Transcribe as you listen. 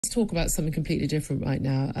Let's talk about something completely different right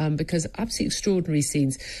now, because absolutely extraordinary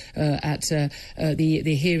scenes at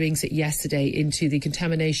the hearings yesterday into the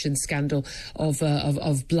contamination scandal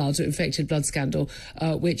of blood, infected blood scandal,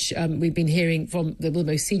 which we've been hearing from the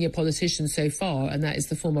most senior politicians so far, and that is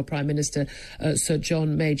the former Prime Minister, Sir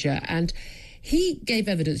John Major. And he gave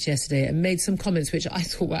evidence yesterday and made some comments which I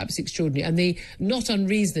thought were absolutely extraordinary, and they not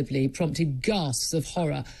unreasonably prompted gasps of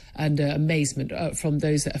horror and amazement from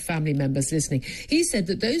those family members listening. He said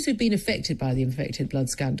that those who'd been affected by the infected blood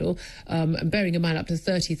scandal, and bearing in mind up to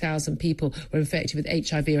 30,000 people were infected with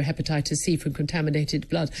HIV or hepatitis C from contaminated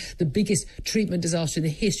blood, the biggest treatment disaster in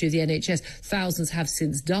the history of the NHS. Thousands have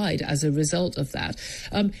since died as a result of that.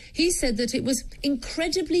 He said that it was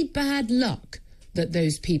incredibly bad luck that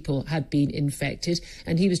those people had been infected,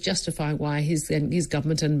 and he was justifying why his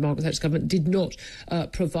government and Margaret Thatcher's government did not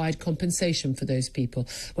provide compensation for those people.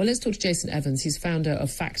 Well, let's talk to Jason Evans. He's founder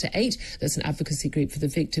of Factor 8. That's an advocacy group for the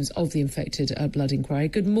victims of the infected blood inquiry.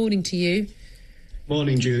 Good morning to you.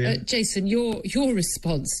 Morning, Julia. Jason, your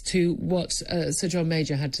response to what Sir John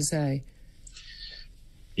Major had to say.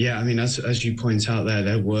 Yeah, I mean, as you point out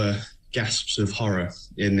there were gasps of horror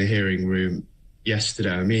in the hearing room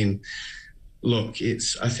yesterday. I mean, look,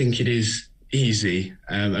 I think it is easy,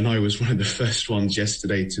 and I was one of the first ones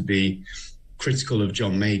yesterday to be critical of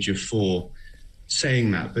John Major for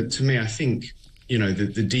saying that. But to me, I think, you know,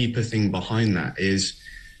 the deeper thing behind that is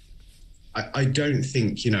I don't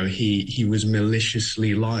think, you know, he was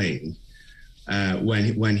maliciously lying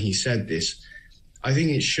when he said this. I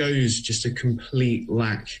think it shows just a complete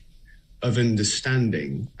lack of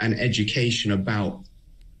understanding and education about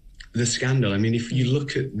the scandal. I mean, if you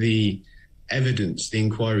look at the evidence the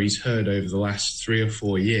inquiry's heard over the last 3 or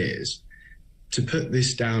 4 years, to put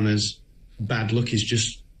this down as bad luck is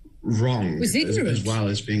just wrong, as well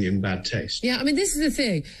as being in bad taste. Yeah, I mean, this is the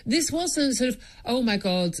thing. This wasn't sort of, oh my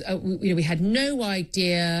God, we had no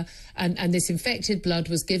idea, and this infected blood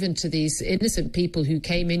was given to these innocent people who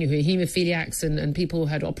came in, who were haemophiliacs and people who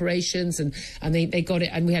had operations, and they got it,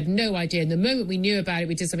 and we had no idea. And the moment we knew about it,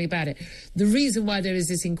 we did something about it. The reason why there is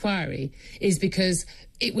this inquiry is because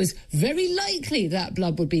it was very likely that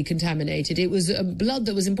blood would be contaminated. It was blood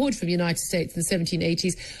that was imported from the United States in the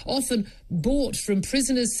 1780s, often bought from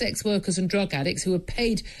prisoners, sex workers and drug addicts who were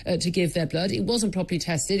paid to give their blood. It wasn't properly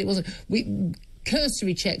tested. It wasn't...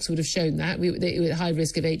 Cursory checks would have shown that they were at high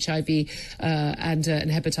risk of HIV and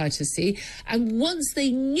hepatitis C. And once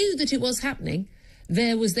they knew that it was happening,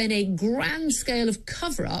 there was then a grand scale of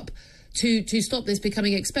cover-up to stop this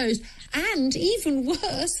becoming exposed. And even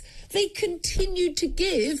worse, they continued to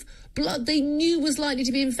give blood they knew was likely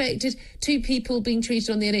to be infected to people being treated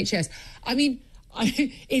on the NHS. I mean,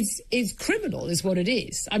 it's criminal is what it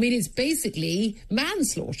is. I mean, it's basically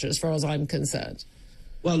manslaughter as far as I'm concerned.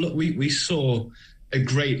 Well, look, we saw a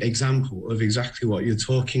great example of exactly what you're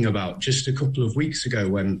talking about just a couple of weeks ago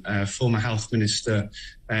when former Health Minister,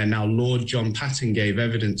 now Lord John Patton, gave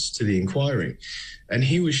evidence to the inquiry. And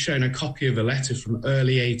he was shown a copy of a letter from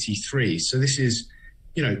early '83. So this is,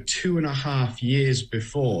 you know, 2.5 years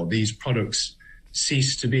before these products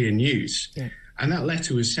ceased to be in use. Yeah. And that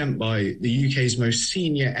letter was sent by the UK's most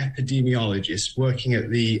senior epidemiologist working at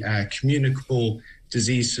the Communicable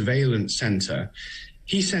Disease Surveillance Centre.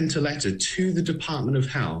 He sent a letter to the Department of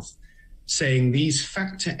Health saying these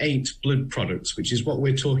Factor 8 blood products, which is what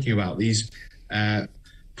we're talking about, these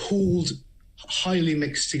pooled, highly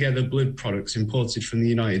mixed together blood products imported from the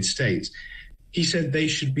United States, he said they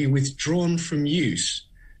should be withdrawn from use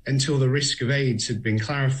until the risk of AIDS had been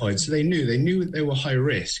clarified. So they knew that they were high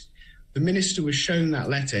risk. The minister was shown that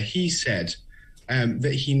letter. He said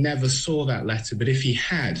that he never saw that letter, but if he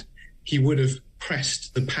had, he would have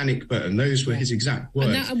pressed the panic button. Those were his exact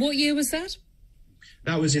words. And what year was that?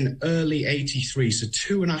 That was in early '83, so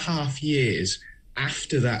 2.5 years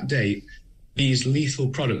after that date, these lethal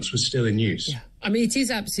products were still in use. Yeah. I mean, it is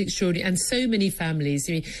absolutely extraordinary, and so many families.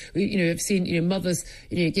 I mean, I've seen, mothers,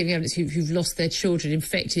 giving evidence who've lost their children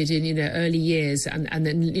infected in, early years, and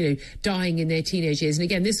then, dying in their teenage years. And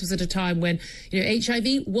again, this was at a time when,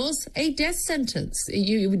 HIV was a death sentence.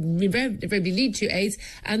 It would invariably lead to AIDS,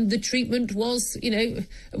 and the treatment was,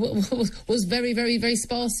 was very, very, very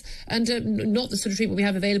sparse, and not the sort of treatment we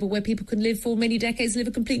have available where people can live for many decades, live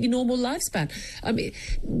a completely normal lifespan. I mean,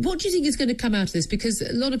 what do you think is going to come out of this? Because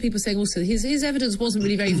a lot of people are saying also his evidence wasn't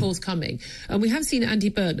really very forthcoming. And we have seen Andy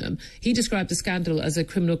Burnham. He described the scandal as a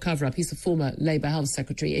criminal cover-up. He's the former Labour Health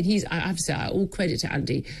Secretary. And I have to say, all credit to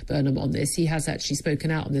Andy Burnham on this. He has actually spoken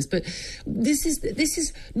out on this. But this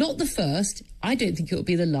is not the first. I don't think it will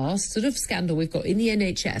be the last sort of scandal we've got in the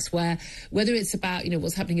NHS where, whether it's about,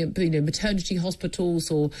 what's happening at, maternity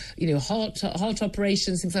hospitals or, heart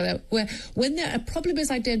operations, things like that, where when a problem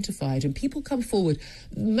is identified and people come forward,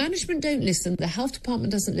 management don't listen, the health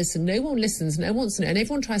department doesn't listen, no one listens, no one wants to know, and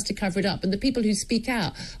everyone tries to cover it up, and the people who speak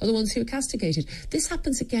out are the ones who are castigated. This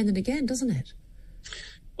happens again and again, doesn't it?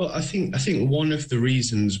 Well, I think one of the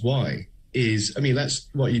reasons why is, that's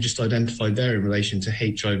what you just identified there in relation to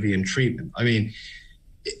HIV and treatment.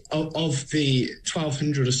 Of the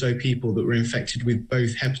 1,200 or so people that were infected with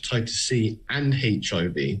both hepatitis C and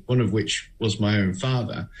HIV, one of which was my own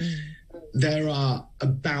father, there are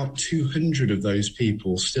about 200 of those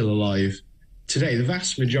people still alive today. The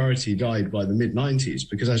vast majority died by the mid-90s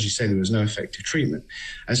because, as you say, there was no effective treatment.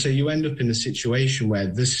 And so you end up in a situation where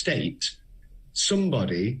the state,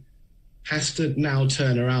 somebody, has to now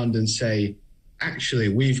turn around and say, actually,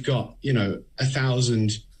 we've got,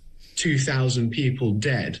 1,000, 2,000 people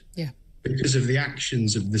dead because of the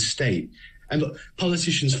actions of the state. And look,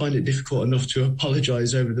 politicians find it difficult enough to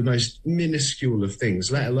apologise over the most minuscule of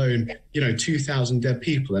things, let alone, 2,000 dead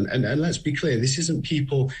people. And let's be clear, this isn't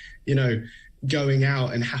people, going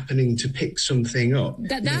out and happening to pick something up.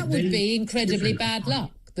 That would be incredibly bad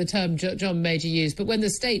luck, the term John Major used. But when the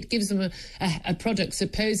state gives them a product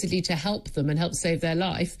supposedly to help them and help save their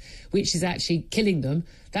life, which is actually killing them,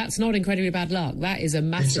 that's not incredibly bad luck. That is a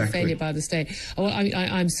massive failure by the state.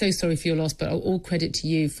 I'm so sorry for your loss, but all credit to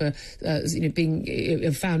you for being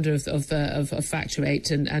a founder of Factor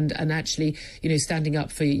 8 and actually standing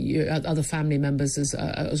up for your other family members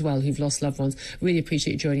as well who've lost loved ones. Really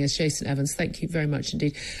appreciate you joining us, Jason Evans. Thank you very much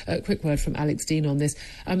indeed. A quick word from Alex Dean on this.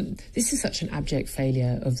 This is such an abject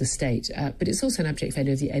failure of the state, but it's also an abject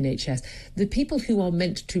failure of the NHS. The people who are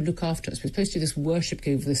meant to look after us, we're supposed to do this worship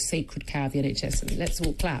over the sacred cow of the NHS. Let's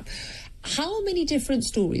all clap. How many different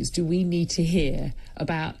stories do we need to hear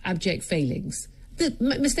about abject failings?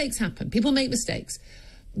 Mistakes happen. People make mistakes.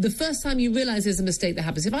 The first time you realise there's a mistake that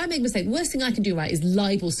happens, if I make a mistake, the worst thing I can do, right, is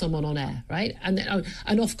libel someone on air, right? And then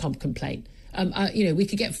an Ofcom complaint. We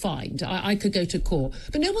could get fined. I could go to court.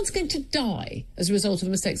 But no one's going to die as a result of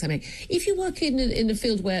the mistakes I make. If you work in a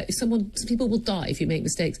field where people will die if you make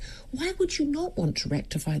mistakes, why would you not want to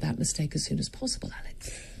rectify that mistake as soon as possible,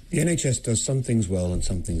 Alex? The NHS does some things well and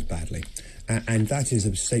some things badly. And that is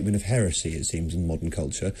a statement of heresy, it seems, in modern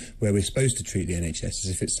culture, where we're supposed to treat the NHS as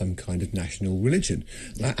if it's some kind of national religion.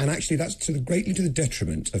 And actually, that's greatly to the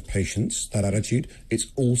detriment of patients, that attitude. It's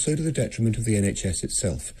also to the detriment of the NHS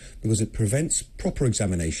itself, because it prevents proper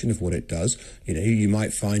examination of what it does. You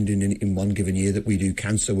might find in one given year that we do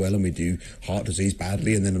cancer well and we do heart disease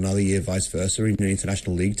badly, and then another year vice versa in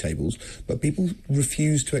international league tables. But people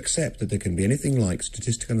refuse to accept that there can be anything like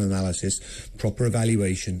statistical analysis, proper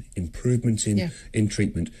evaluation, improvement in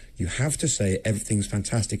treatment. You have to say everything's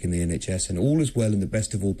fantastic in the NHS and all is well in the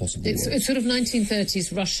best of all possible worlds. It's sort of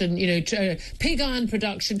 1930s Russian, pig iron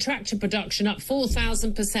production, tractor production up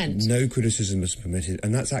 4,000%. No criticism is permitted,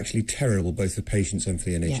 and that's actually terrible both for patients and for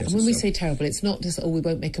the NHS and when itself. we say terrible, it's not just, we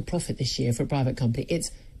won't make a profit this year for a private company. It's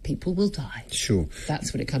people will die. Sure.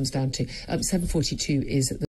 That's what it comes down to. 7:42 is at the